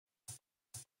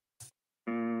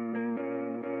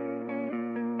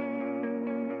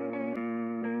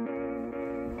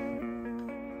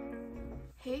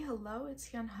hello, it's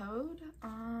Hyunhoed.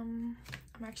 I'm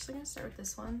actually gonna start with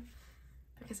this one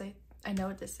because I know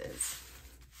what this is.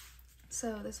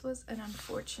 So this was an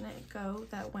unfortunate go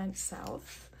that went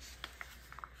south.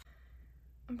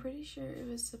 I'm pretty sure it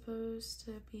was supposed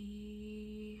to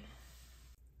be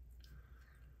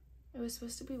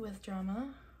with drama.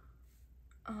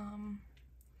 And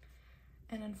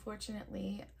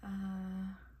unfortunately,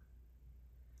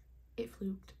 it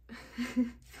fluked.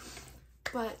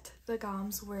 But the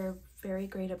goms were very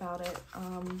great about it.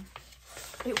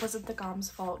 It wasn't the gom's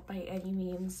fault by any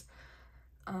means.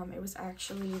 It was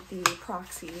actually the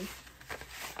proxy.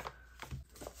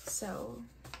 So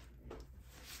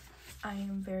I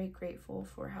am very grateful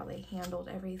for how they handled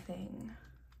everything.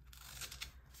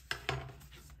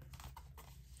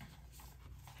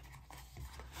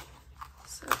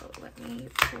 So let me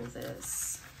pull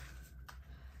this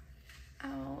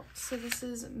out. So this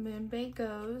is Moonbay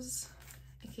Goes,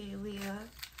 aka Leah.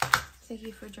 Thank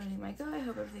you for joining my go. I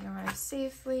hope everything arrives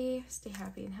safely. Stay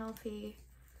happy and healthy.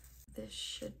 This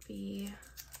should be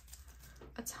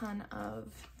a ton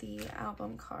of the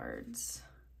album cards.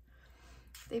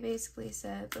 They basically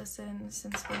said, listen,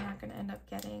 since we're not going to end up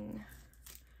getting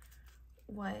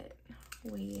what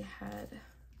we had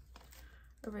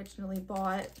originally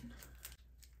bought,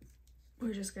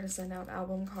 we're just going to send out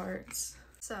album cards.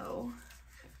 So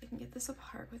I can get this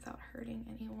apart without hurting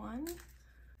anyone.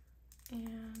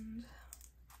 And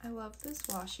I love this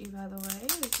washi, by the way.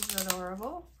 This is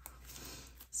adorable.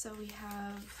 So we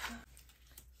have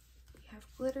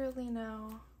glitter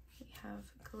Lino, we have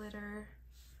glitter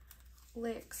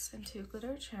licks, and 2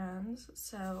 glitter chans.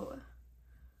 So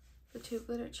the 2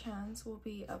 glitter chans will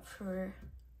be up for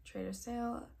Trader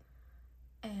Sale,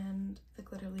 and the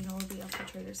glitter Lino will be up for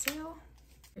Trader Sale.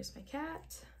 Here's my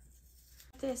cat.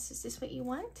 Is this what you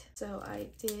want? So I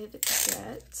did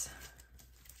get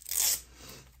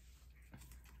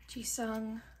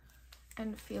Jisung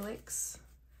and Felix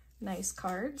nice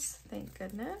cards, thank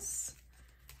goodness.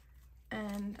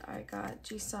 And I got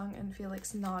Jisung and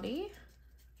Felix naughty.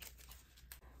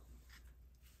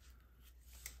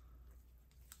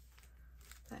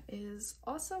 That is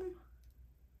awesome.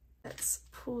 Let's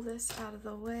pull this out of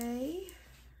the way.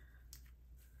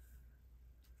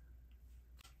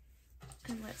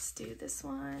 And let's do this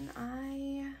one.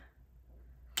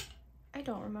 I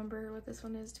don't remember what this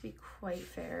one is, to be quite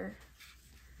fair.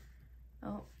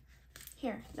 Oh,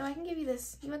 here. No, I can give you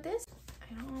this. You want this?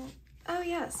 I don't. Oh,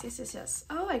 yes.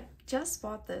 Oh, I just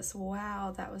bought this.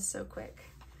 Wow, that was so quick.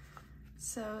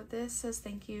 So this says,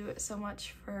 thank you so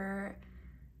much for...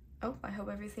 Oh, I hope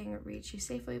everything reached you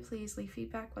safely. Please leave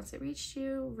feedback once it reached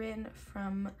you. Rin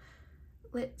from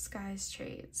Lit Skies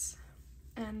Trades.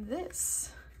 And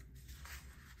this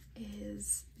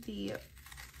is the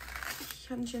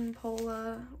Hyunjin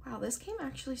Pola. Wow, this came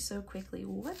actually so quickly.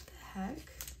 What the heck?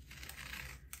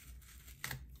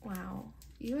 Wow.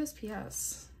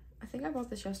 USPS. I think I bought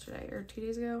this yesterday or 2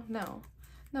 days ago. No,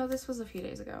 this was a few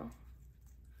days ago.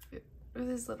 With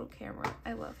his little camera.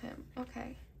 I love him.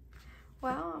 Okay.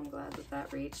 Wow, I'm glad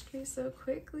that reached me so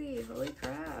quickly. Holy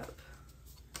crap.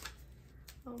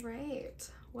 All right.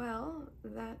 Well,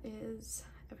 that is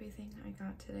everything I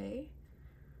got today.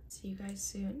 See you guys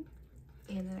soon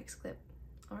in the next clip.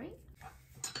 All right.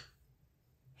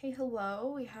 Hey,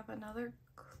 hello. We have another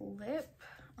clip.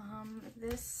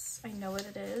 This, I know what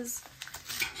it is.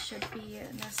 Should be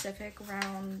in the Pacific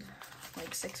round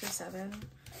like 6 or 7.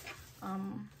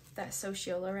 That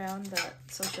Sociola round that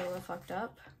Sociola fucked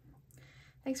up.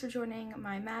 Thanks for joining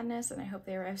my madness, and I hope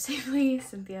they arrive safely.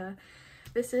 Cynthia.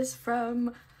 This is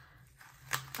from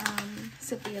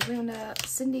Cindy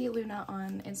Luna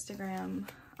on Instagram.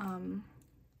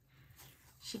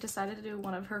 She decided to do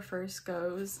one of her first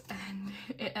goes, and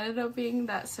it ended up being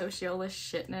that Sociola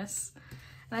shitness.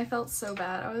 And I felt so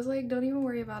bad. I was like, don't even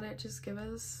worry about it. Just give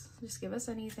us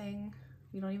anything.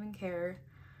 We don't even care.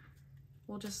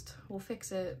 We'll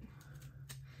fix it.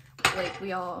 Like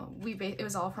it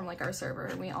was all from like our server,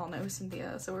 and we all know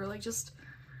Cynthia. So we're like, just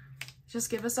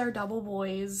give us our double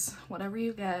boys, whatever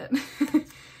you get.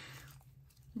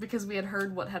 Because we had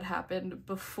heard what had happened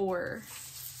before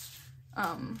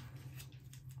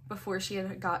she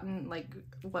had gotten like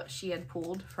what she had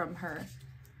pulled from her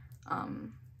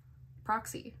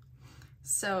proxy.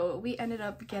 So we ended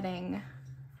up getting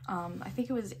I think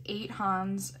it was 8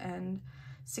 Hans and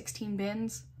 16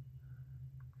 bins.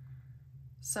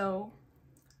 So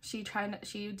she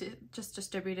just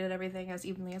distributed everything as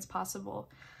evenly as possible.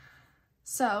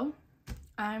 So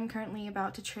I'm currently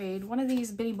about to trade one of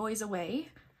these bitty boys away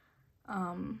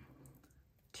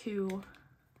to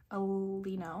a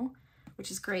Lino,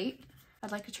 which is great.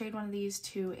 I'd like to trade one of these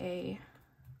to a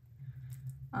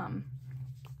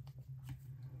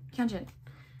Hyunjin,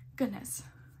 goodness.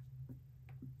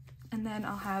 And then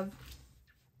I'll have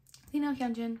Lino,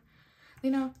 Hyunjin,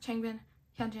 Lino, Changbin,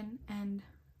 Hyunjin, and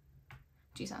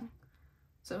Jisung.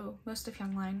 So most of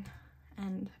Hyung line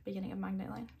and beginning of Magnet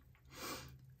line,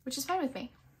 which is fine with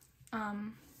me.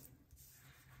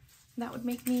 That would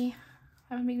make me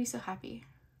so happy.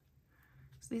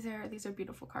 So these are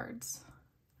beautiful cards.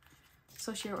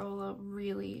 So Shiroola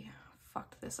really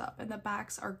fucked this up, and the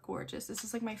backs are gorgeous. This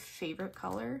is like my favorite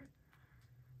color.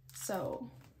 So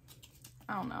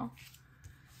I don't know.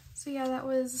 So yeah, that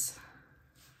was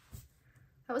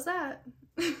that.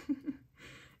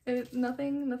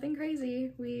 Nothing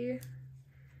crazy.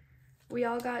 We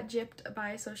all got gypped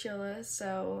by Sociola,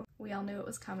 so we all knew it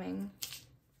was coming.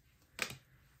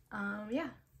 Yeah,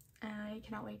 I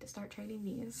cannot wait to start trading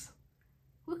these.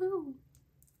 Woohoo!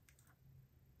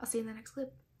 I'll see you in the next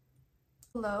clip.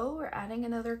 Hello, we're adding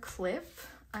another clip.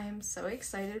 I am so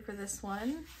excited for this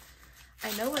one.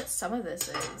 I know what some of this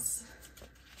is.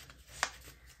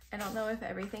 I don't know if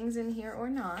everything's in here or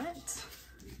not,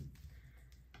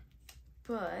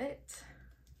 but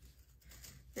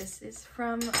this is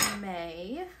from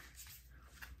May.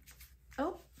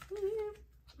 Oh,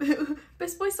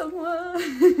 best boy Songhwa.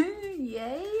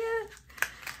 Yay!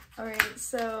 All right,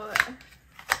 so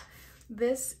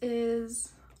this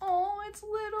is, oh, it's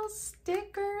little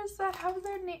stickers that have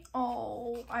their name.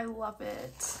 Oh, I love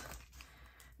it.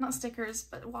 Not stickers,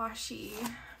 but washi.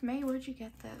 May, where'd you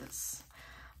get this?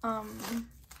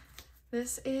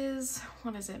 This is,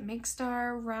 what is it? Make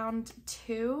Star Round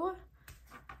 2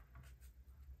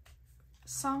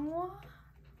 Songhwa.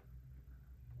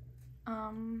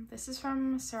 This is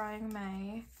from Sarang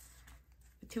May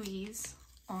with 2 E's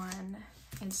on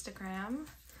Instagram.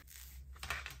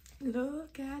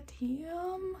 Look at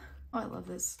him. Oh, I love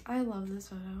this. I love this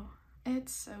photo.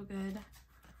 It's so good.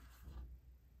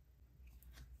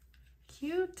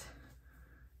 Cute.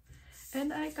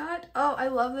 And I got, oh, I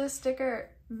love this sticker.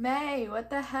 May, what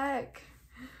the heck?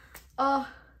 Oh,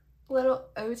 little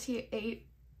ateez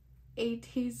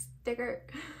sticker.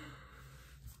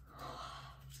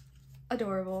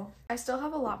 Adorable. I still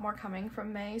have a lot more coming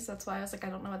from May, so that's why I was like, I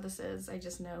don't know what this is. I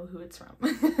just know who it's from.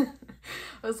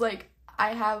 I was like,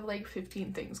 I have like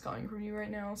 15 things coming from you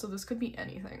right now, so this could be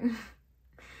anything.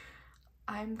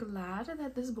 I'm glad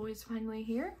that this boy is finally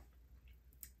here,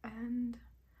 and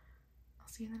I'll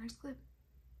see you in the next clip.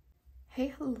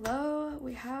 Hey, hello.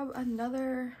 We have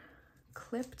another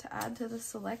clip to add to the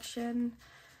selection.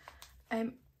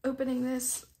 I'm opening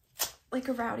this like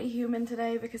a rowdy human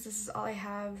today because this is all I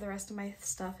have. The rest of my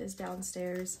stuff is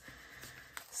downstairs.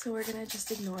 So we're gonna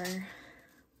just ignore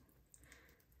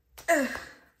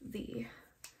the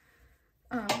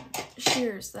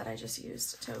shears that I just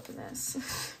used to open this.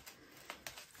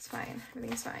 It's fine,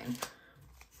 everything's fine.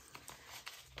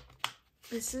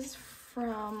 This is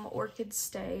from Orchid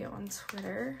Stay on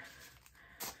Twitter,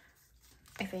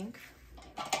 I think.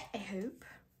 I hope.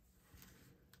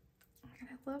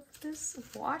 I love this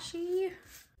washi.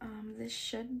 This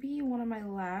should be one of my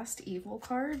last Evil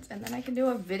cards, and then I can do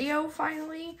a video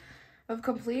finally of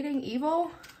completing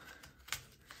Evil.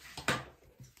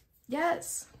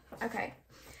 Yes. Okay.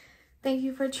 Thank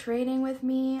you for trading with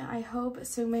me. I hope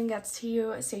Seungmin gets to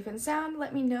you safe and sound.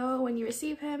 Let me know when you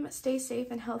receive him. Stay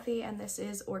safe and healthy. And this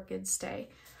is Orchid Stay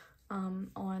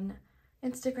on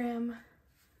Instagram.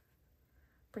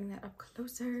 Bring that up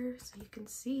closer so you can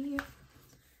see.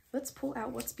 Let's pull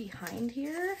out what's behind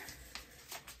here.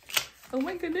 Oh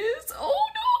my goodness. Oh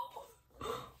no.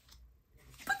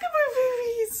 Look at my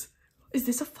babies. Is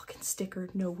this a fucking sticker?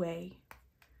 No way.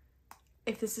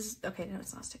 If this is, okay, no,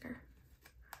 it's not a sticker.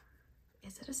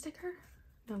 Is it a sticker?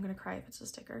 No, I'm gonna cry if it's a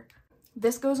sticker.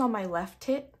 This goes on my left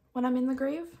tit when I'm in the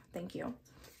grave. Thank you.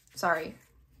 Sorry.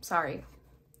 Sorry.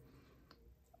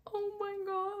 Oh my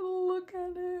god, look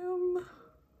at him.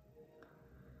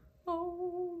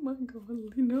 Oh my god,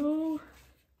 Lino.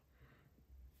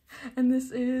 And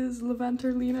this is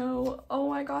Levanter Lino. Oh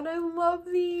my god, I love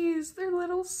these. They're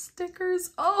little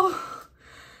stickers. Oh,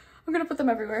 I'm gonna put them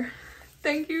everywhere.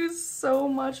 Thank you so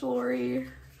much, Lori.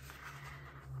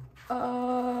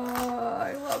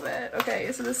 I love it.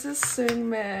 Okay, so this is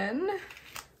Seungmin.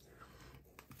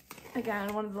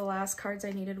 Again, one of the last cards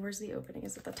I needed. Where's the opening?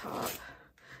 Is at the top.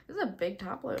 This is a big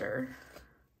top loader.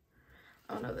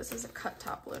 Oh no, this is a cut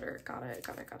top loader. Got it,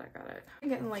 got it, got it, got it. I'm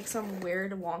getting like some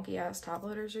weird wonky ass top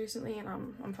loaders recently, and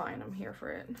I'm fine. I'm here for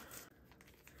it.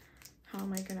 How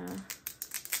am I gonna?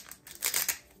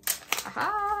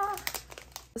 Aha!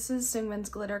 This is Seungmin's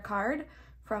glitter card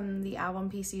from the album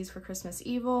PCs for Christmas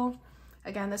Evil.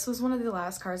 Again, this was one of the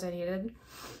last cards I needed.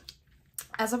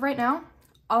 As of right now,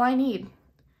 All I need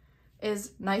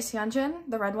is nice Hyunjin,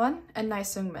 the red one, and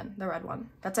nice Seungmin, the red one.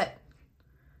 That's it.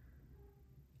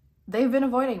 They've been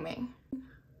avoiding me. Oh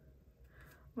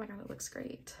my god, it looks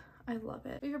great. I love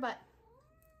it. Move your butt.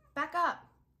 Back up.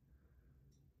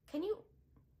 Can you?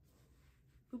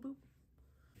 Boop, boop.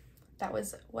 That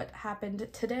was what happened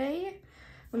today.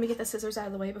 Let me get the scissors out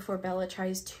of the way before Bella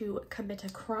tries to commit a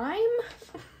crime.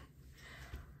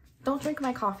 Don't drink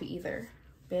my coffee either,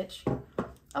 bitch.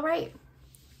 All right.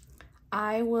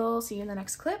 I will see you in the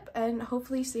next clip, and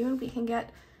hopefully soon we can get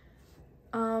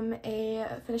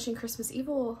a finishing Christmas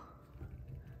Evil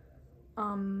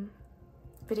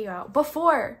video out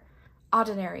before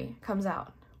Ordinary comes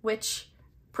out, which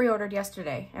pre-ordered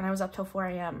yesterday, and I was up till 4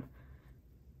 a.m.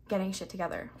 getting shit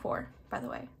together for, by the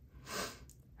way.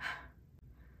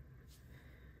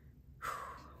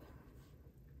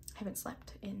 I haven't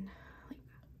slept in like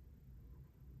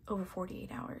over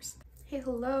 48 hours. Hey,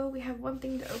 hello, we have one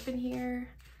thing to open here.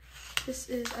 This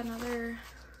is another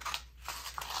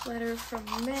letter from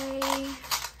May.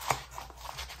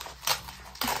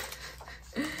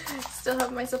 Still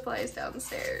have my supplies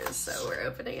downstairs, so we're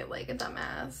opening it like a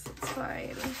dumbass. It's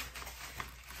fine.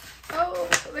 Oh,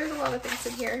 there's a lot of things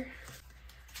in here.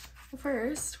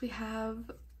 First, we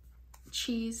have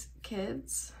Cheese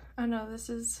Kids. Oh no, this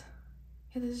is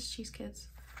Cheese Kids.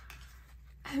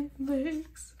 And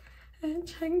Legs and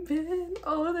Changbin.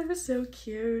 Oh, they're so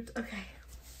cute. Okay.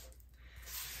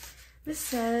 This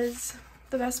says,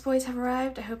 the best boys have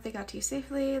arrived. I hope they got to you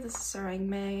safely. This is Sarang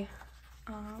May.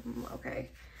 Okay.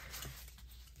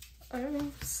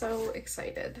 I'm so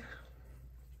excited.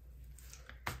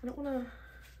 I don't want to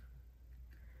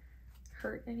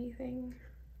hurt anything.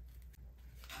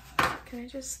 Can I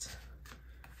just...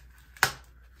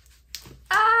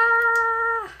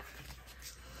 Ah!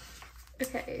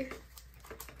 Okay.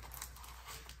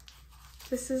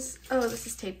 This is, oh, this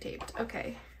is taped.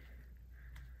 Okay.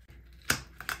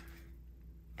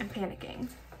 I'm panicking.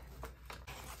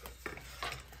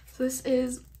 So this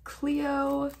is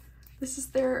Cleo. This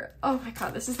is their, oh my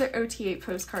god, this is their OT8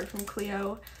 postcard from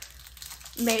Cleo.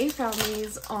 May found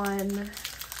these on,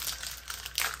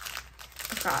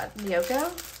 oh god, Miyoko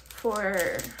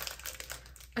for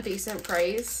a decent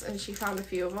price, and she found a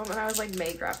few of them, and I was like,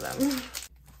 May, grab them.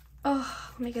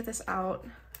 Oh, let me get this out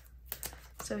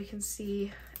so we can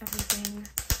see everything.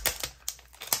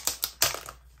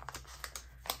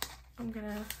 I'm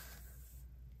gonna,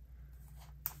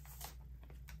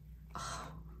 oh.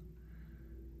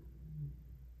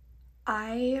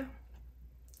 I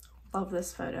love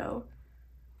this photo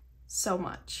so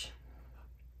much.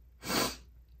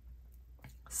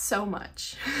 So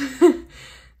much.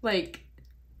 Like,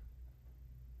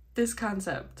 this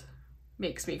concept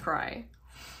makes me cry.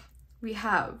 We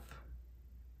have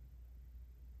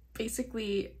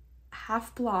basically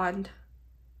half blonde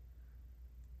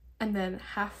and then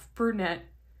half brunette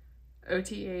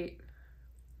OT8.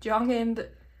 Jongin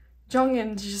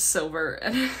just silver,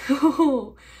 and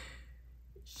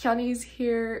Hyunhee's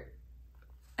here,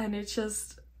 and it's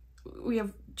just, we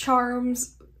have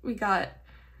charms, we got,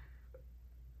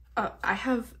 I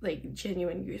have like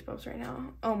genuine goosebumps right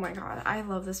now. Oh my god, I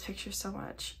love this picture so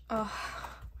much. Oh,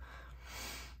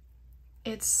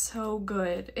 it's so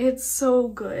good. It's so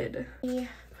good. Let me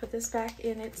put this back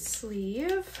in its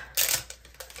sleeve.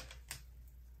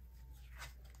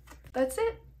 That's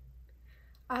it.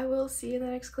 I will see you in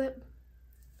the next clip.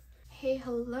 Hey,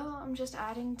 hello. I'm just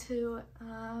adding to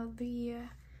the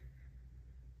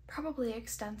probably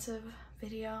extensive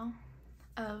video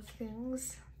of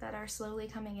things that are slowly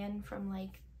coming in from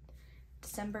like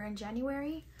December and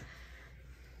January.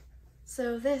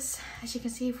 So this, as you can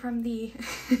see from the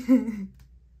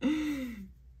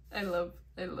I love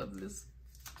this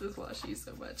washi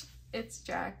so much. It's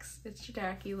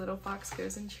Jackie, Little Fox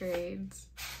Goes and Trades.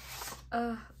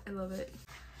 I love it.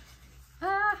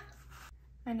 Ah!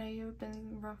 I know you've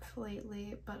been rough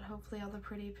lately, but hopefully all the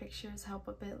pretty pictures help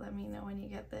a bit. Let me know when you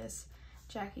get this.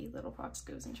 Jackie, Little Fox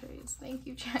Goes and Trades. Thank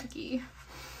you, Jackie.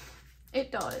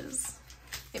 It does.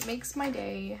 It makes my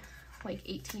day like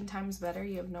 18 times better.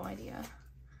 You have no idea.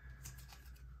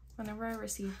 Whenever I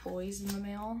receive boys in the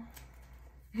mail,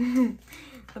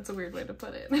 that's a weird way to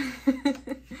put it.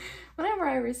 Whenever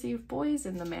I receive boys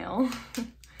in the mail, I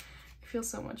feel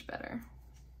so much better.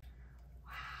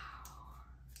 Wow.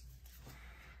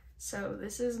 So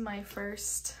this is my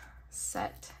first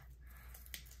set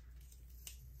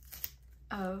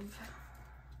of,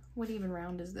 what even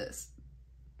round is this?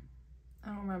 I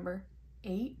don't remember.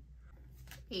 8?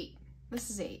 8. This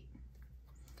is 8.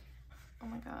 Oh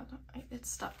my god,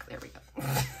 it's stuck. There we go.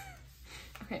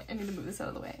 Okay, I need to move this out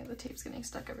of the way. The tape's getting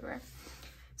stuck everywhere.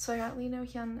 So I got Lino,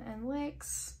 Hyun, and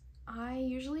licks. I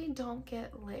usually don't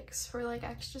get licks for like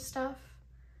extra stuff,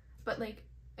 but like,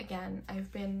 again,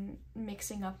 I've been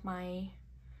mixing up my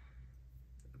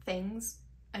things.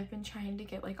 I've been trying to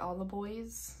get like all the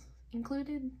boys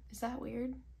included. Is that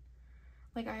weird?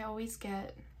 Like I always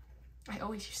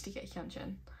used to get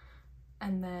Hyunjin,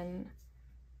 and then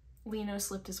Lino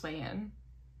slipped his way in,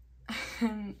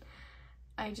 and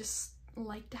I just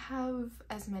like to have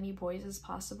as many boys as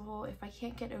possible. If I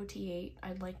can't get OT8,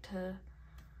 I'd like to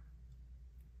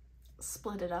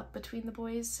split it up between the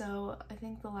boys. So I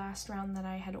think the last round that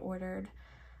I had ordered,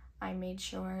 I made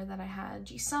sure that I had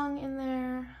Jisung in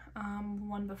there.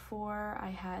 One before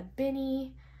I had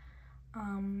Binny.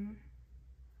 I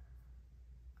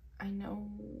know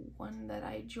one that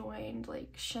I joined,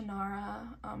 like Shannara,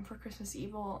 for Christmas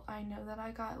Evil. I know that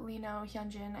I got Lino,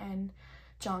 Hyunjin, and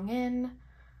Jongin.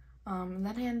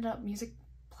 Then I ended up, Music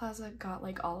Plaza got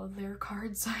like all of their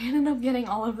cards, so I ended up getting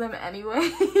all of them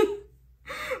anyway.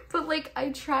 But like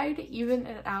I tried to even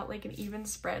it out, like an even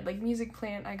spread. Like Music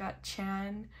Plant, I got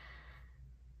Chan,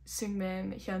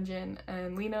 Seungmin, Hyunjin,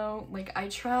 and Lino. Like I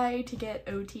try to get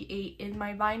OT8 in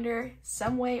my binder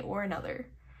some way or another,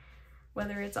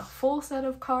 whether it's a full set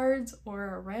of cards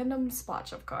or a random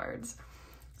splotch of cards.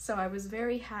 So I was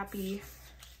very happy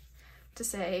to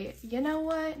say, you know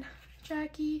what,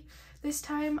 Jackie, this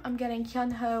time I'm getting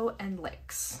Hyunho and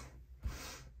licks.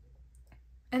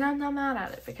 And I'm not mad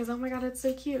at it because, oh my god, it's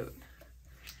so cute.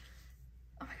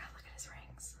 Oh my god, look at his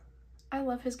rings. I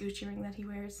love his Gucci ring that he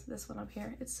wears, this one up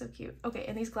here. It's so cute. Okay,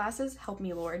 and these glasses, help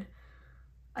me Lord.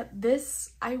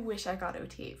 This, I wish I got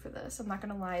OT8 for this. I'm not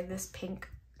gonna lie, this pink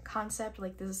concept,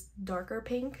 like this darker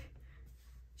pink,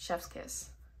 chef's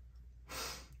kiss.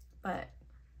 But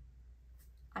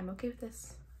I'm okay with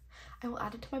this. I will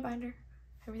add it to my binder.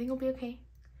 Everything will be okay.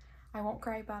 I won't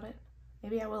cry about it.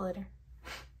 Maybe I will later.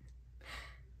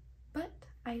 But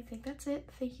I think that's it.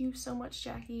 Thank you so much,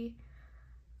 Jackie,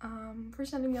 for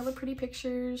sending me all the pretty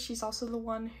pictures. She's also the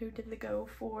one who did the go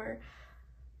for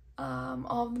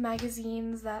all of the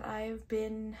magazines that I've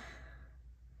been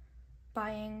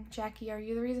buying. Jackie, are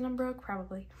you the reason I'm broke?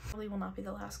 Probably. Probably will not be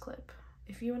the last clip.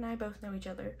 If you and I both know each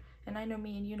other, and I know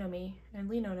me and you know me, and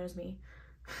Lino knows me,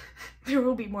 there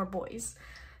will be more boys.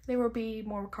 There will be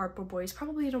more cardboard boys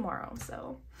probably tomorrow,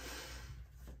 so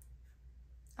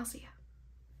I'll see ya.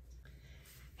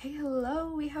 Hey,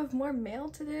 hello, we have more mail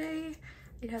today.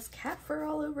 It has cat fur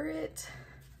all over it.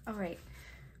 All right,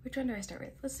 which one do I start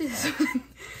with? Let's do this one.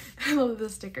 I love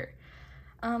this sticker.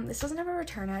 This doesn't have a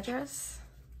return address,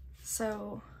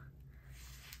 so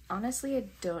honestly, I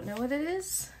don't know what it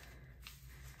is.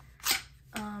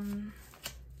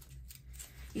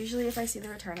 Usually if I see the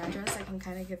return address, I can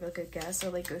kind of give a good guess or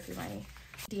like go through my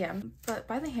DM, but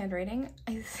by the handwriting,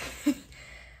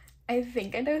 I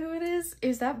think I know who it is.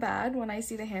 Is that bad? When I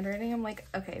see the handwriting, I'm like,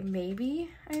 okay,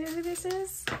 maybe I know who this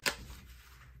is.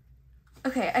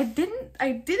 Okay, I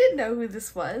didn't know who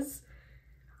this was.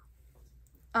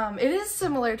 It is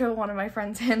similar to one of my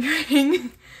friend's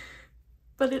handwriting,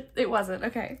 but it wasn't.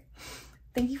 Okay.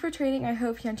 Thank you for trading. I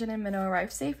hope Hyunjin and Minho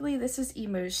arrive safely. This is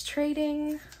Emo's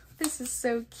trading. This is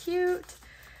so cute.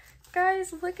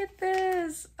 Guys, look at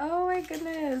this. Oh my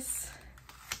goodness.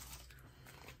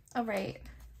 All right.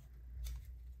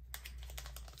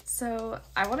 So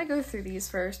I want to go through these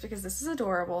first because this is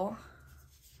adorable.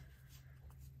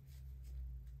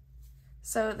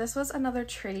 So this was another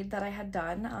trade that I had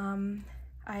done.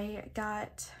 I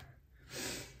got,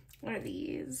 what are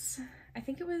these? I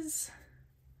think it was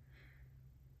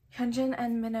Hyunjin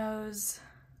and Minho's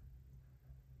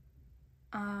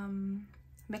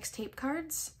mixtape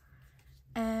cards.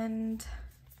 And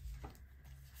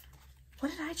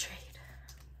what did I trade?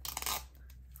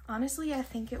 Honestly, I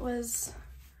think it was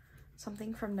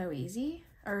something from No Easy,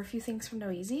 or a few things from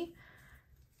No Easy.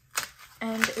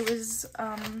 And it was,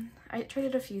 I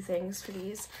traded a few things for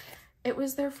these. It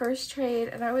was their first trade,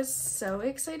 and I was so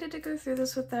excited to go through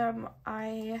this with them.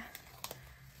 I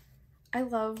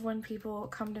love when people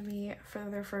come to me for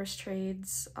their first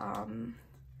trades,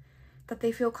 that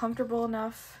they feel comfortable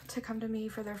enough to come to me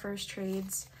for their first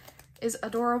trades is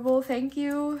adorable. Thank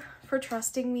you for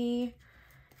trusting me.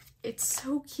 It's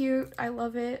so cute. I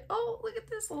love it. Oh, look at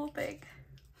this little thing.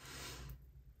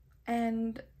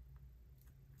 And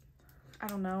I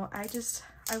don't know. I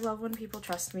love when people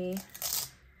trust me.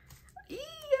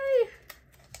 Yay!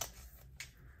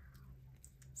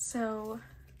 So,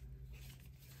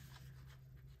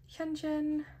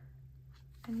 Hyunjin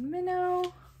and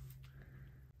Minho.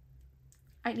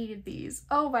 I needed these.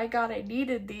 Oh my god, I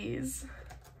needed these.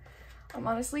 I'm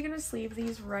honestly gonna sleeve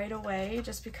these right away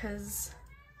just because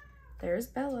there's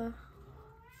Bella.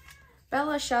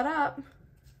 Bella, shut up.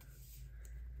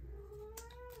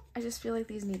 I just feel like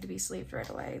these need to be sleeved right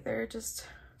away. They're just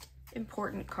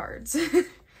important cards.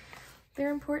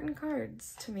 They're important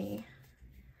cards to me.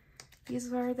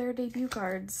 These are their debut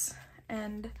cards,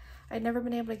 and I'd never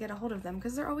been able to get a hold of them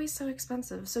because they're always so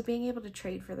expensive. So being able to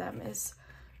trade for them is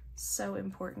so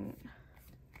important.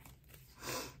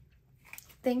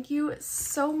 Thank you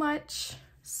so much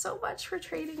for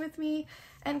trading with me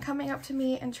and coming up to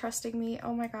me and trusting me.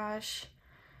 Oh my gosh.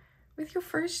 With your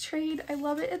first trade, I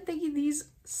love it. And thank you. These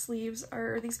sleeves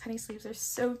are, these penny sleeves are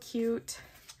so cute.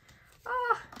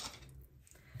 Ah.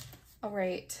 All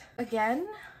right. Again,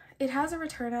 it has a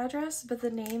return address, but the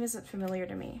name isn't familiar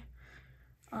to me.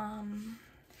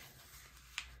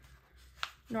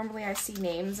 Normally I see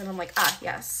names and I'm like, ah,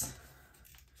 yes.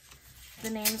 The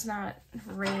name's not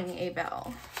ringing a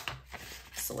bell.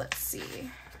 So let's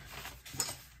see.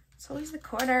 It's always the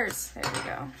corners. There we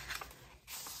go.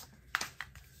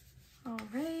 All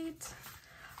right.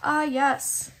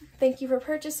 Yes. Thank you for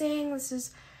purchasing. This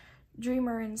is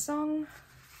Dreamer and Song.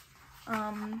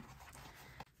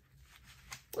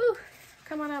 Woo.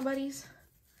 Come on out, buddies.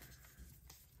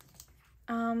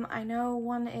 I know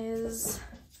one is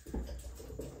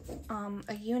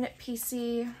a unit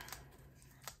PC.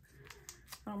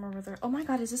 I don't remember their, oh my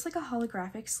god, is this like a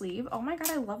holographic sleeve? Oh my god,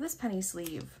 I love this penny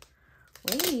sleeve.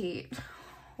 Wait,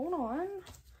 hold on.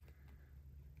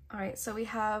 All right, so we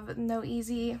have No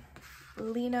Easy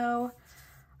Lino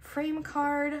frame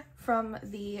card from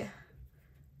the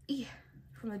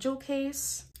jewel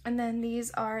case. And then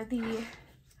these are the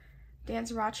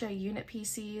Dance Racha unit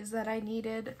PCs that I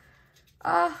needed.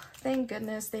 Thank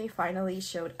goodness they finally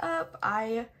showed up.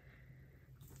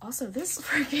 Also, this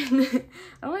freaking,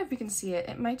 I don't know if you can see it.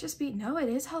 It might just be, no, it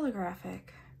is holographic.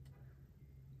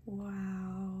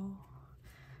 Wow.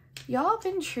 Y'all have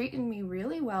been treating me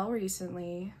really well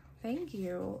recently. Thank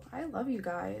you. I love you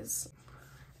guys.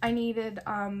 I needed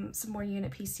some more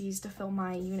unit PCs to fill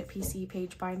my unit PC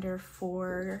page binder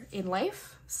for In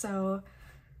Life. So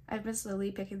I've been slowly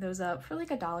picking those up for like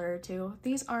 $1 or $2.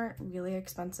 These aren't really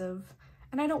expensive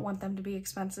and I don't want them to be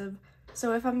expensive.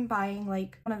 So if I'm buying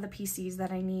like one of the PCs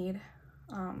that I need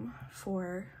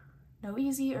for No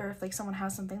Easy, or if like someone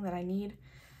has something that I need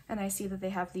and I see that they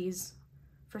have these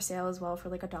for sale as well for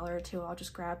like $1 or $2, I'll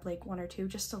just grab like 1 or 2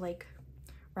 just to like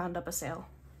round up a sale.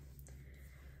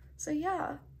 So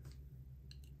yeah,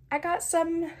 I got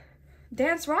some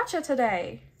Dance Racha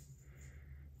today.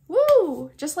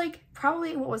 Woo! Just like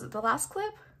probably, what was it, the last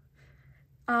clip?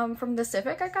 From the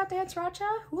Civic I got Dance Racha.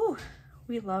 Woo!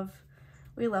 We love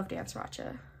Dance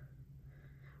Racha.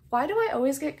 Why do I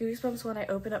always get goosebumps when I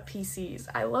open up PCs?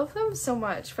 I love them so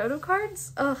much. Photo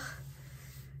cards? Ugh.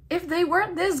 If they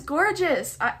weren't this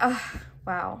gorgeous,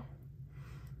 wow.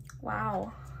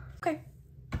 Wow. Okay.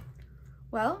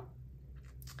 Well,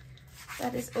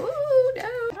 that is, ooh, no,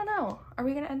 I don't know. Are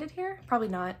we gonna end it here? Probably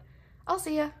not. I'll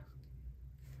see ya.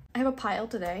 I have a pile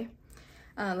today.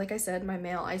 Like I said, my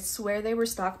mail, I swear they were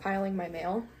stockpiling my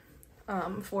mail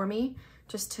for me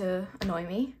just to annoy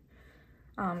me.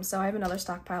 So I have another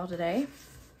stockpile today.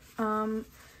 Let's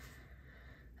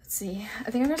see.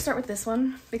 I think I'm gonna start with this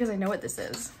one because I know what this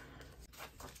is.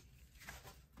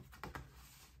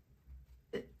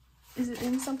 Is it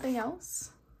in something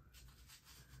else?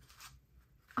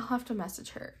 I'll have to message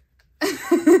her.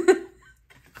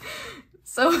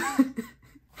 So,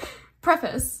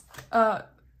 preface,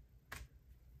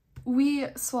 we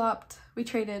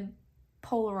traded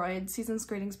Polaroids, Season's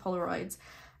Greetings Polaroids.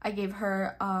 I gave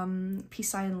her peace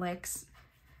sign licks,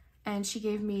 and she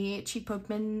gave me Cheap Poke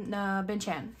Bin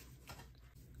Chan.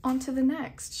 On to the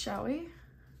next, shall we?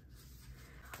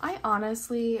 I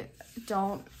honestly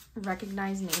don't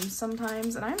recognize names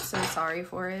sometimes, and I'm so sorry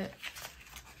for it.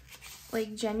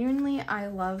 Like, genuinely, I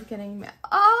love getting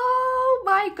oh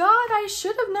my god, I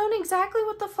should have known exactly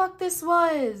what the fuck this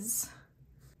was.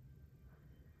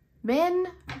 Min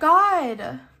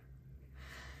God.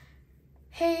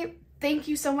 Hey, thank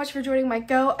you so much for joining my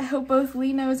go. I hope both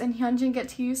Linos and Hyunjin get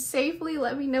to you safely.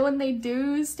 Let me know when they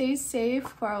do. Stay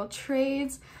safe. Borrow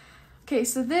trades. Okay,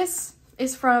 so this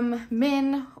is from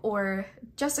Min, or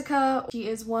Jessica. She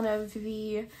is one of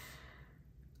the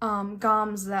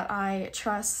goms that I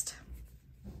trust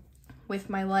with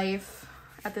my life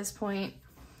at this point.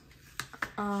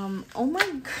 Oh my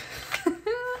god.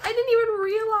 I didn't even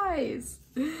realize.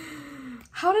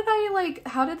 How did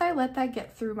I let that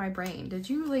get through my brain? Did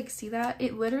you like see that?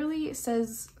 It literally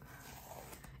says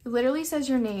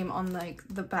your name on like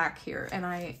the back here, and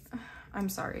I'm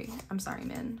sorry,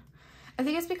 Min. I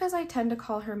think it's because I tend to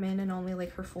call her Min and only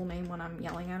like her full name when I'm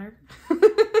yelling at her.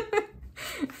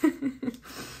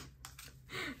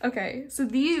 Okay, so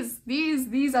these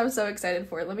I'm so excited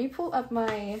for. Let me pull up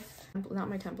my, not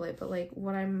my template, but like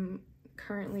what I'm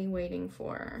currently waiting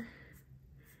for.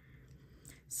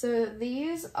 So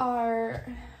these are,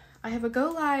 I have a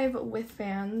go live with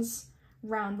fans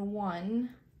round 1,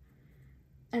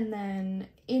 and then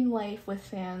in life with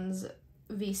fans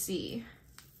VC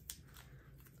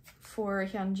for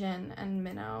Hyunjin and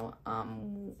Minho.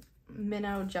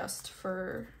 Minho just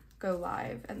for go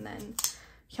live, and then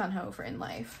Hyunho for in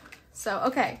life. So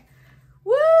okay,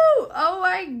 woo! Oh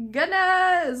my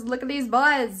goodness, look at these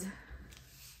boys.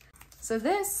 So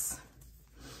this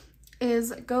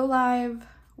is go live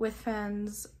with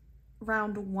fans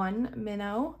round 1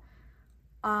 Minho.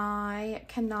 I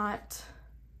cannot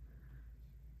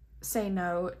say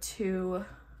no to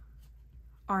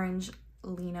Orange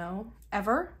Lino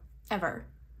ever.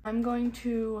 I'm going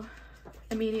to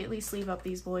immediately sleeve up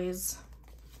these boys.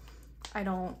 I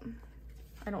don't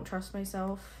trust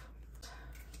myself.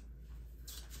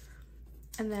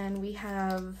 And then we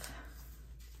have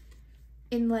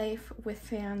in life with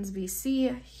fans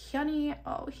VC Hyunhee.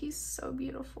 Oh, he's so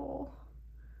beautiful.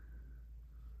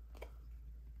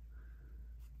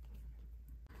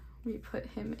 We put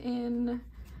him in.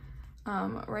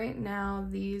 Right now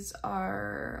these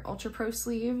are Ultra Pro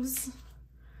sleeves.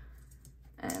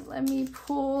 And let me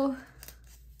pull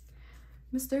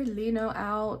Mr. Lino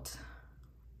out.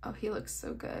 Oh, he looks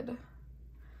so good.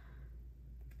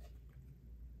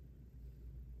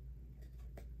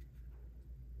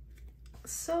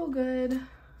 So good.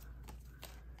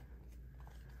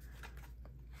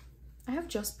 I have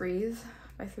Just Breathe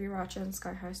by 3 Racha and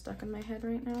Sky High stuck in my head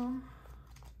right now.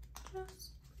 Just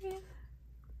breathe.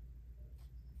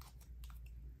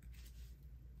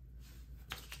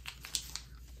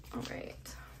 All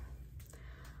right.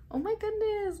 Oh my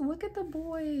goodness, look at the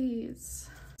boys.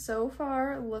 So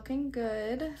far, looking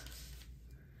good.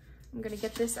 I'm gonna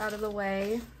get this out of the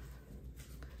way.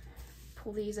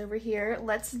 Pull these over here.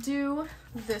 Let's do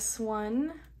this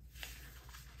one.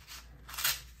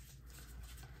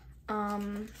 Let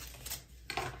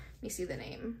me see the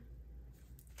name.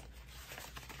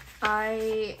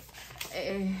 I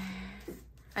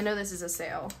know this is a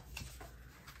sale.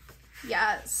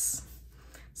 Yes.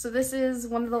 So this is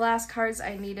one of the last cards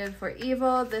I needed for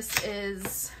Evil. This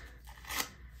is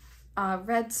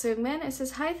Red Seungmin. It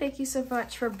says, hi, thank you so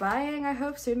much for buying. I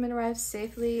hope Seungmin arrives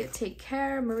safely. Take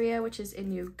care. Maria, which is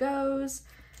in you, goes.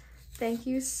 Thank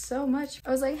you so much.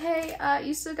 I was like, hey,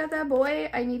 you still got that boy?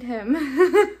 I need him.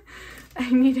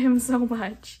 I need him so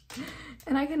much.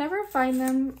 And I can never find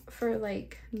them for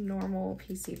like normal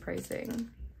PC pricing.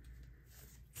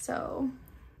 So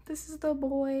this is the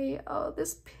boy. Oh,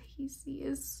 this PC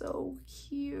is so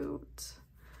cute.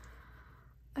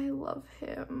 I love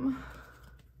him.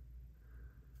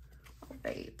 All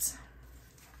right.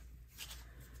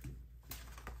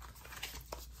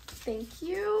 Thank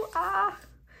you. All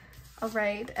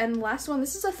right, and last one.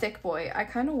 This is a thick boy. I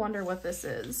kind of wonder what this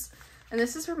is. And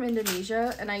this is from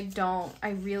Indonesia, and I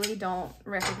really don't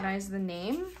recognize the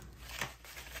name.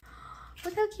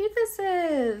 Look how cute this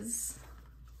is.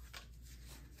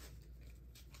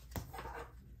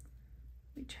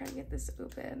 Let me try to get this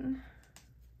open.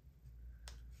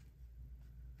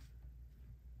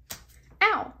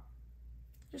 Ow!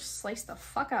 Just sliced the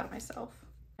fuck out of myself.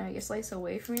 Now you slice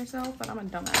away from yourself, but I'm a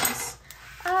dumbass.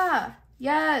 Ah,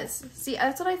 yes. See,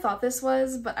 that's what I thought this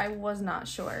was, but I was not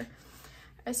sure.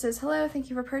 It says, hello, thank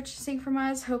you for purchasing from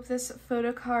us. Hope this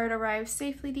photo card arrives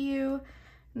safely to you.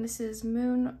 And this is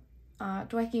Moon,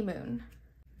 Dwaeki Moon.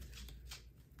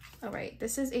 All right,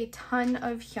 this is a ton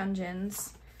of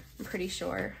Hyunjins, I'm pretty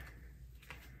sure.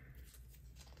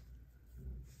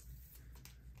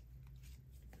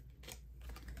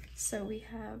 So we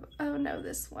have, oh no,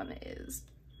 this one is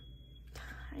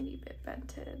tiny bit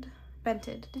bented.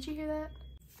 Bented, did you hear that?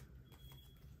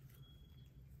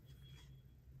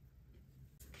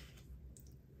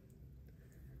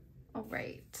 All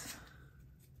right,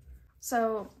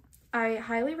 so I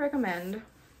highly recommend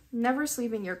never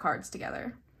sleeving your cards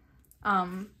together.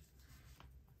 You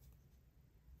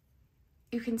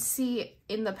can see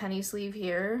in the penny sleeve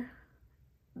here,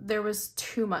 there was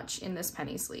too much in this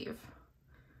penny sleeve.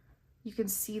 You can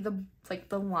see the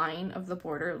line of the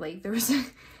border, like there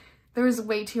was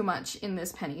way too much in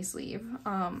this penny sleeve.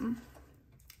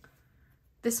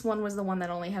 This one was the one that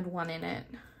only had one in it.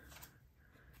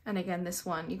 And again, this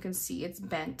one, you can see it's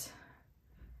bent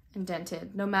and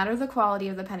dented. No matter the quality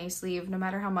of the penny sleeve, no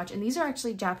matter how much, and these are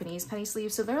actually Japanese penny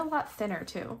sleeves, so they're a lot thinner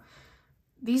too.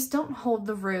 These don't hold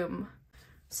the room.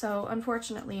 So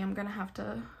unfortunately, I'm gonna have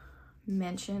to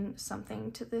mention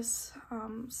something to this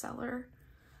seller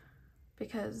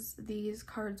because these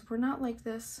cards were not like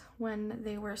this when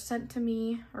they were sent to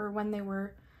me or when they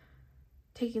were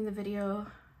taking the video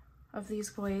of these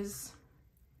boys,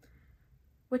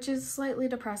 which is slightly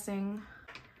depressing.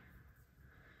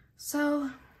 So,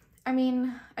 I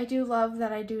mean, I do love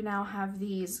that I do now have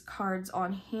these cards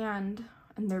on hand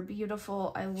and they're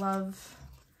beautiful. I love,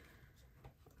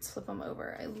 let's flip them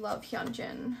over. I love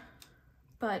Hyunjin,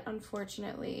 but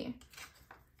unfortunately,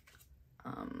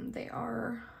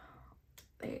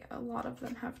 a lot of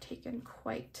them have taken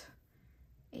quite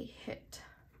a hit.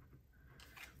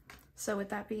 So with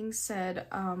that being said,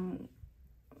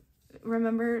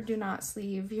 remember, do not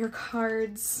sleeve your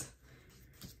cards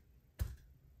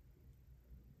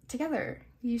together.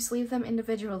 You sleeve them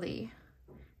individually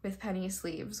with penny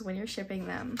sleeves when you're shipping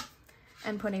them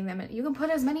and putting them in. You can put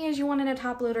as many as you want in a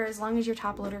top loader as long as your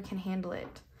top loader can handle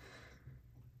it.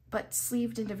 But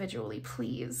sleeved individually,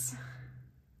 please.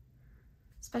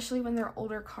 Especially when they're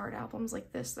older card albums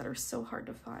like this that are so hard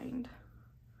to find.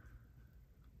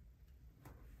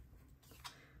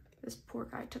 This poor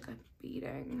guy took a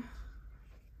beating.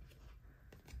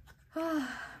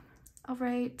 All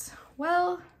right,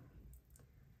 well,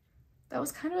 that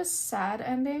was kind of a sad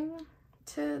ending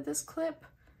to this clip,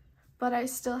 but I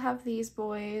still have these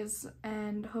boys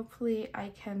and hopefully I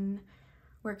can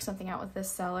work something out with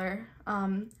this seller.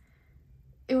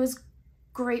 It was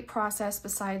great process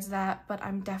besides that, but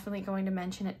I'm definitely going to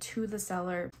mention it to the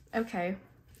seller. Okay,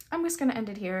 I'm just gonna end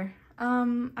it here.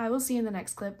 I will see you in the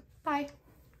next clip. Bye.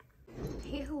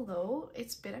 Hey, hello.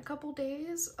 It's been a couple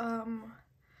days. I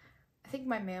think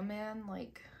my man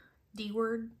like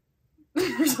D-word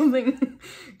or something,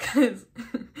 because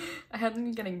I hadn't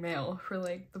been getting mail for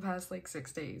like the past like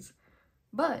 6 days,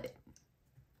 but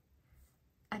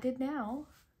I did now.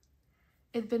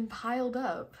 It's been piled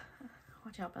up.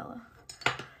 Watch out, Bella.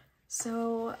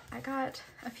 So I got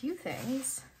a few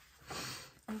things.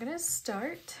 I'm gonna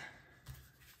start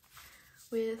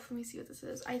with, let me see what this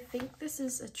is. I think this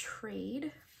is a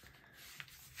trade.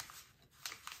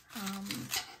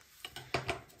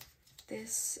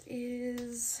 This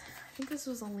is, I think this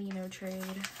was a Lino trade.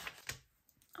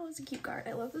 Oh, it's a cute card.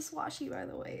 I love this washi, by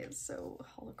the way. It's so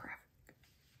holographic.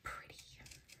 Pretty.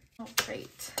 All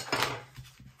right.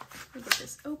 Let me get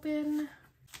this open.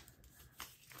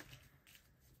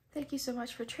 Thank you so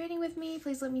much for trading with me.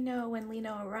 Please let me know when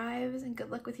Lino arrives and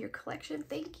good luck with your collection.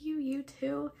 Thank you, you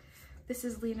too. This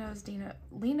is Lino's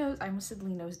I almost said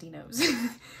Lino's Dinos.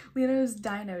 Lino's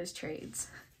Dinos trades.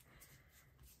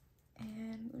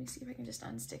 And let me see if I can just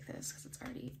unstick this because it's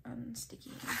already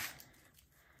unsticking.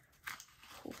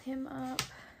 Pull him up.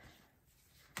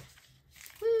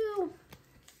 Woo!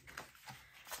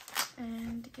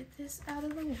 And get this out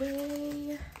of the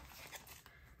way.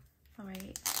 All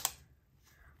right.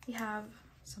 We have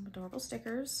some adorable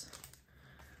stickers.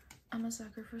 I'm a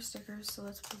sucker for stickers, so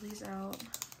let's pull these out.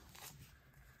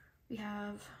 We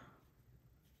have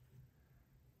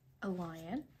a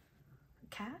lion, a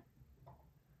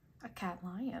cat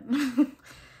lion,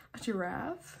 a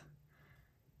giraffe,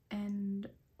 and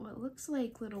what looks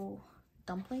like little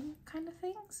dumpling kind of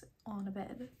things on a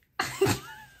bed.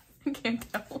 I can't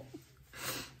tell.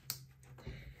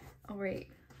 All right.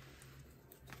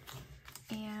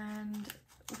 And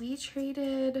we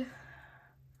traded,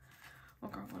 oh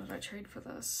god, what did I trade for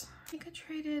this? I think I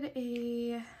traded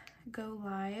a Go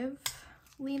Live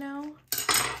Lino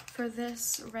for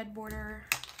this red border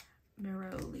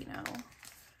Miro Lino.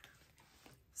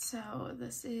 So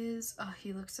this is, oh,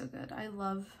 he looks so good. I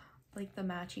love like the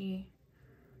matchy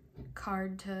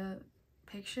card to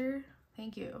picture.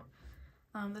 Thank you.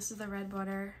 This is the red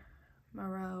border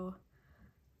Miro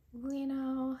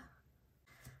Lino.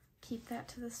 Keep that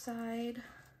to the side.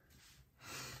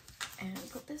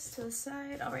 And put this to the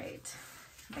side. All right,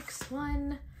 next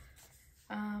one.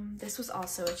 This was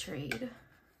also a trade.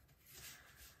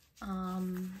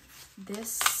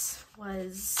 This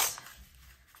was,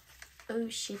 oh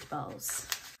shit balls.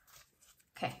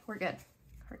 Okay, we're good.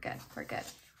 We're good. We're good.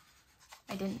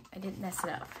 I didn't mess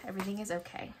it up. Everything is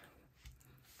okay.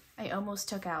 I almost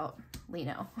took out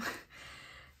Lino.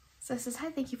 So it says,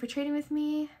 hi, thank you for trading with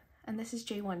me. And this is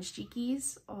J1's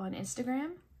Cheekies on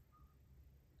Instagram.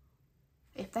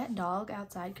 If that dog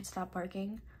outside could stop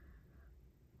barking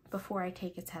before I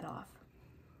take its head off.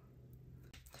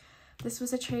 This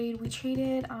was a trade. We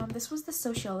traded, this was the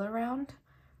Sociola round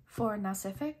for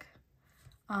Nacific.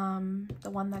 The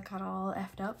one that got all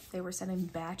effed up. They were sending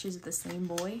batches of the same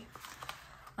boy.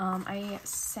 I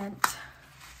sent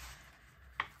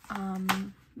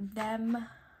them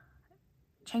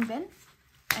Changbin,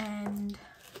 and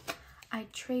I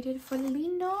traded for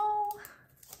Lino.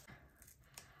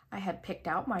 I had picked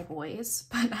out my boys,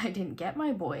 but I didn't get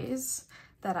my boys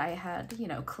that I had, you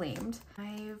know, claimed.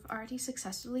 I've already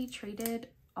successfully traded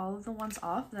all of the ones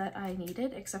off that I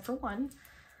needed, except for one.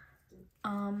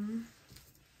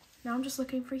 Now I'm just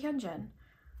looking for Hyunjin.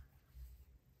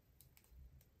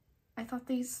 I thought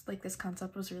these, like, this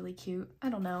concept was really cute. I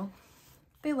don't know.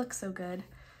 They look so good.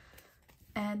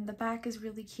 And the back is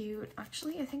really cute.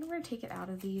 Actually, I think I'm gonna take it out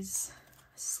of these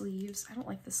sleeves. I don't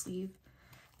like the sleeve.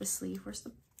 The sleeve, where's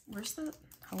the,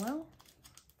 hello?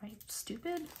 Am I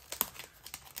stupid?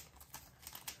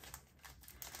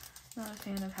 Not a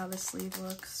fan of how the sleeve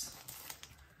looks.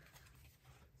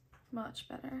 Much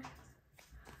better.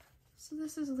 So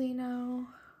this is Lino.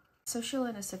 Social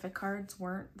and Pacific cards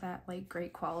weren't that like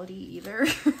great quality either.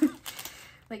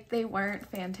 Like they weren't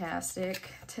fantastic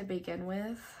to begin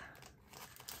with.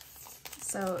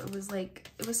 So it was like,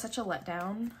 it was such a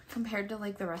letdown compared to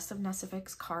like the rest of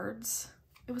Pacific's cards.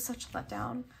 It was such a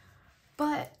letdown,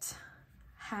 but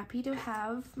happy to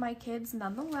have my kids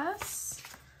nonetheless.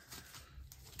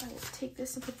 I will take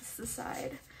this and put this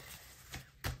aside.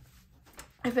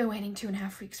 I've been waiting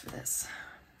 2.5 weeks for this.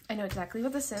 I know exactly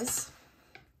what this is.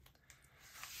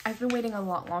 I've been waiting a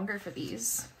lot longer for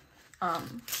these.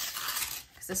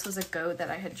 Because this was a go that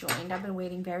I had joined. I've been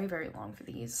waiting very, very long for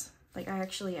these. Like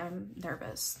I'm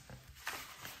nervous.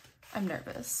 I'm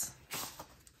nervous.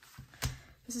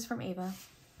 This is from Ava.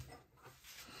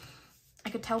 I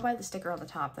could tell by the sticker on the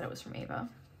top that it was from Ava.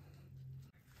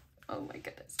 Oh my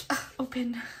goodness.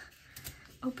 Open.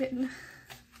 Open.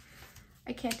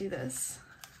 I can't do this.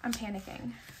 I'm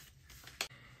panicking.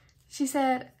 She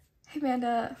said, "Hey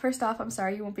Amanda, first off, I'm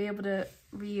sorry you won't be able to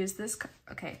reuse this."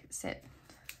 Okay, sit.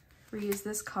 Reuse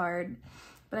this card.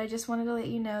 But I just wanted to let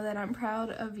you know that I'm proud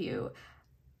of you.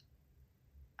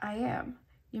 I am.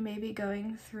 You may be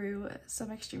going through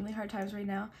some extremely hard times right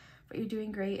now, but you're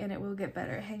doing great and it will get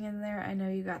better. Hang in there. I know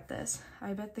you got this.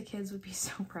 I bet the kids would be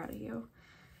so proud of you.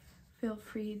 Feel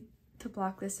free to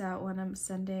block this out when I'm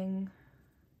sending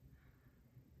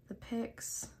the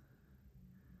pics.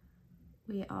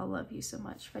 We all love you so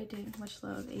much. Fighting. Much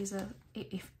love. Ava.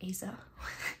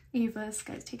 Ava, this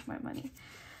guy's taking my money.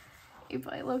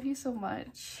 Ava, I love you so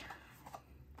much.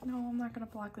 No, I'm not gonna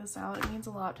block this out. It means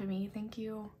a lot to me. Thank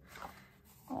you.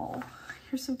 Oh,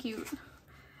 you're so cute.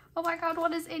 Oh my god,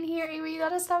 what is in here, Ava? You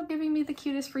gotta stop giving me the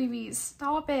cutest freebies.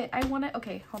 Stop it. I want it.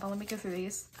 Okay, hold on. Let me go through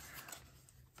these.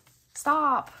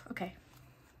 Stop. Okay.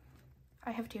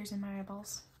 I have tears in my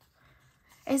eyeballs.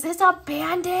 Is this a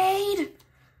Band-Aid?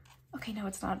 Okay, no,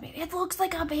 it's not a Band-Aid. It looks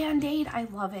like a Band-Aid. I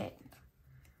love it.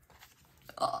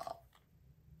 Oh,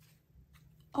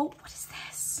 what is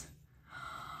this?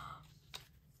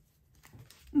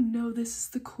 No, this is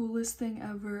the coolest thing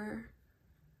ever.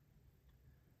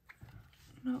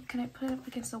 No, can I put it up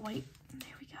against the white?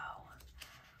 There we go.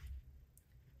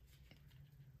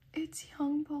 It's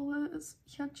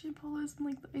Hyunjin Paula's in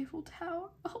like the Eiffel Tower.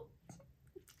 Oh,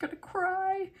 I'm gonna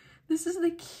cry. This is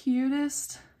the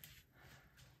cutest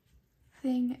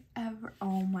thing ever.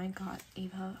 Oh my god,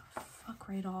 Ava, fuck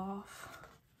right off.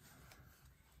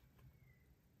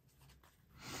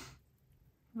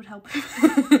 It would help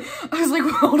if I was like,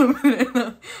 well, hold a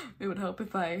minute. It would help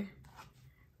if I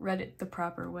read it the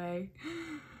proper way.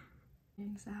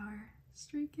 Sour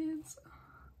Stray Kids.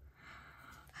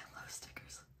 I love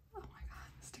stickers. Oh my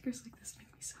god, stickers like this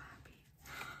make me so happy.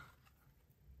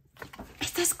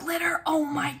 Is this glitter? Oh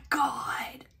my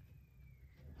god.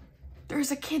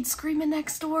 There's a kid screaming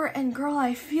next door and girl,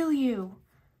 I feel you.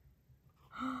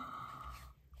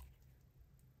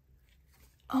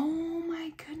 Oh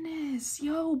my goodness.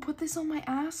 Yo, put this on my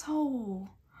asshole.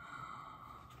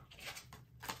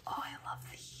 Oh, I love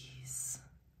these.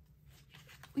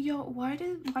 Yo, why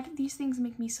did these things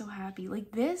make me so happy?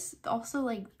 Like this also,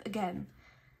 like, again,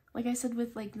 like I said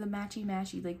with like the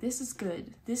matchy, like this is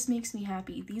good. This makes me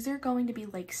happy. These are going to be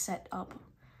like set up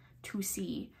to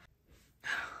see.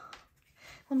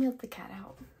 Let me let the cat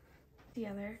out. The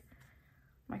other.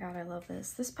 Oh my god, I love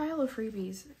this. This pile of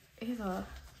freebies. Ava.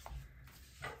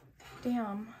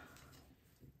 Damn.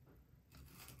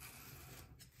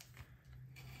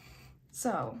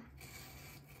 So,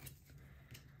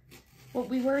 what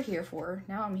we were here for,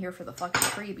 now I'm here for the fucking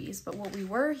freebies, but what we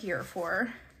were here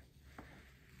for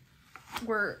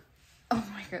were, oh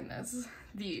my goodness,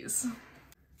 these.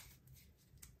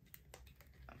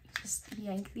 Just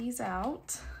yank these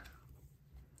out.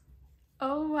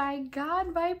 Oh my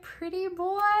god, my pretty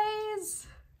boys!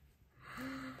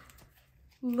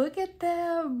 Look at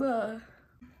them!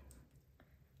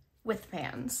 With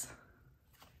fans.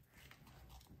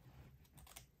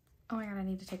 Oh my god, I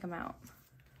need to take them out.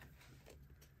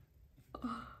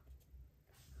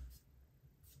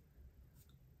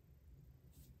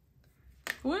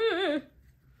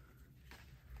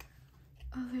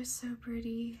 they're so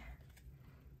pretty.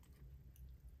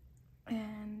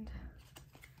 And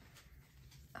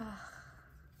I'm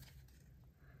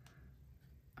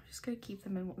just gonna keep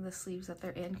them in the sleeves that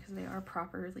they're in because they are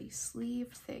properly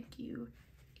sleeved. Thank you,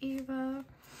 Ava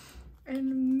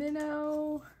and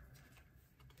Minnow.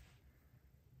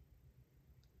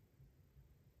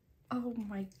 Oh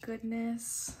my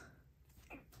goodness.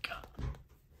 God.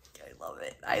 I love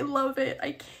it. I love it.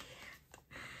 I can't.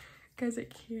 Guys, I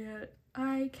can't.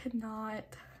 I cannot.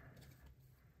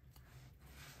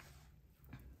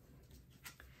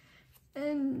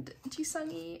 And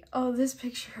Jisungi, oh, this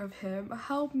picture of him.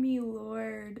 Help me,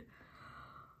 Lord.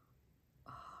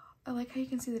 Oh, I like how you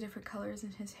can see the different colors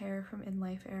in his hair from In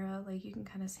Life era. Like, you can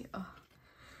kind of see, oh.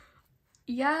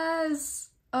 Yes!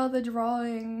 Oh, the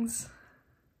drawings.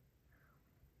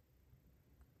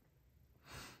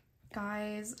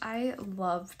 Guys, I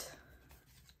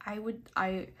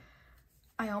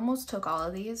almost took all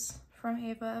of these from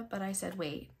Ava, but I said,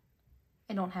 wait,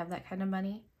 I don't have that kind of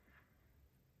money.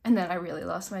 And then I really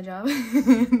lost my job,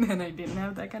 and then I didn't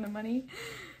have that kind of money.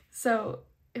 So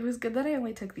it was good that I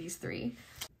only took these 3.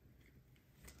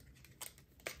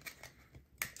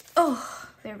 Oh,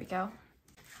 there we go.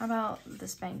 How about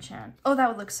this Bang Chan? Oh, that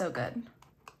would look so good.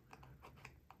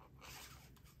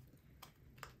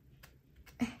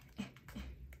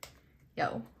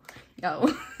 Yo,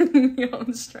 yo,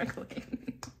 I'm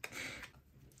struggling.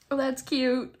 Oh, that's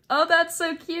cute. Oh, that's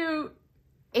so cute.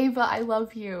 Ava, I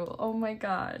love you. Oh my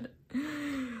god.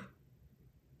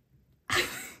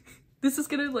 This is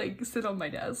gonna like sit on my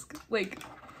desk. Like,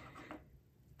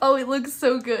 oh, it looks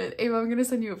so good. Ava, I'm gonna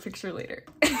send you a picture later.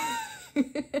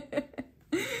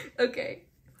 Okay.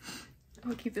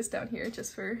 I'll keep this down here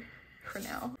just for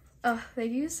now.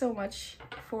 Thank you so much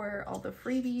for all the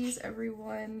freebies,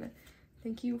 everyone.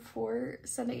 Thank you for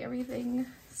sending everything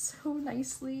so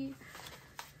nicely.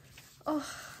 Oh,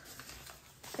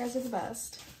 you guys are the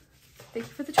best. Thank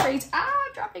you for the trades. Ah,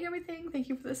 I'm dropping everything. Thank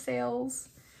you for the sales.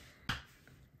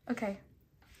 Okay,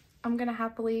 I'm gonna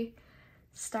happily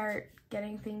start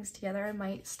getting things together. I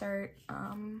might start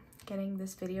getting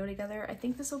this video together. I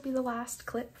think this will be the last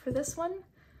clip for this one.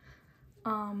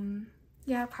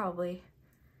 Yeah, probably.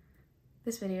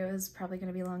 This video is probably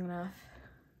gonna be long enough.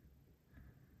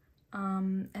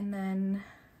 And then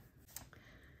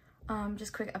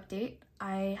just quick update.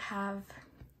 I have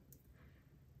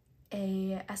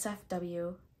a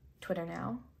SFW Twitter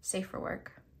now, Safe for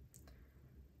Work,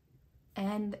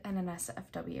 and an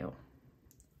NSFW.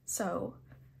 So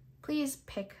please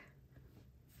pick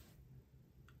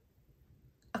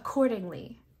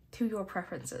accordingly to your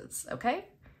preferences, okay?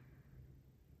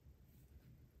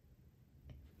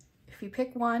 If you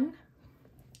pick one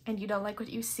and you don't like what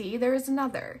you see, there is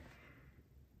another.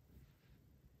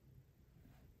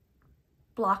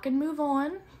 Block and move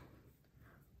on,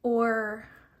 or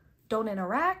don't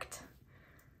interact.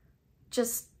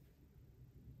 Just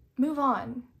move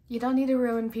on. You don't need to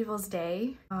ruin people's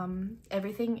day.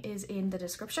 Everything is in the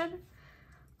description.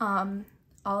 All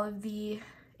of the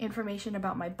information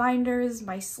about my binders,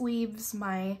 my sleeves,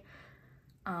 my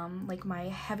like my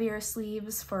heavier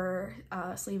sleeves for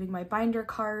sleeving my binder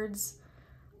cards.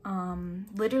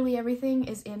 Literally everything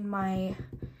is in my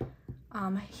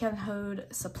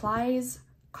hyunhoed supplies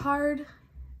card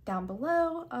down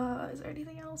below. Is there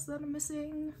anything else that I'm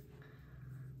missing?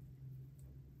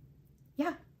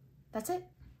 Yeah, that's it.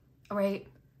 All right.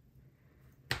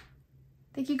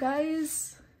 Thank you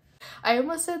guys. I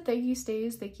almost said thank you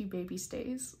stays, thank you baby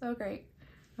stays. Oh great.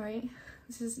 All right,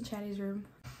 this is Chatty's room.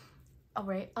 All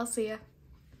right, I'll see ya.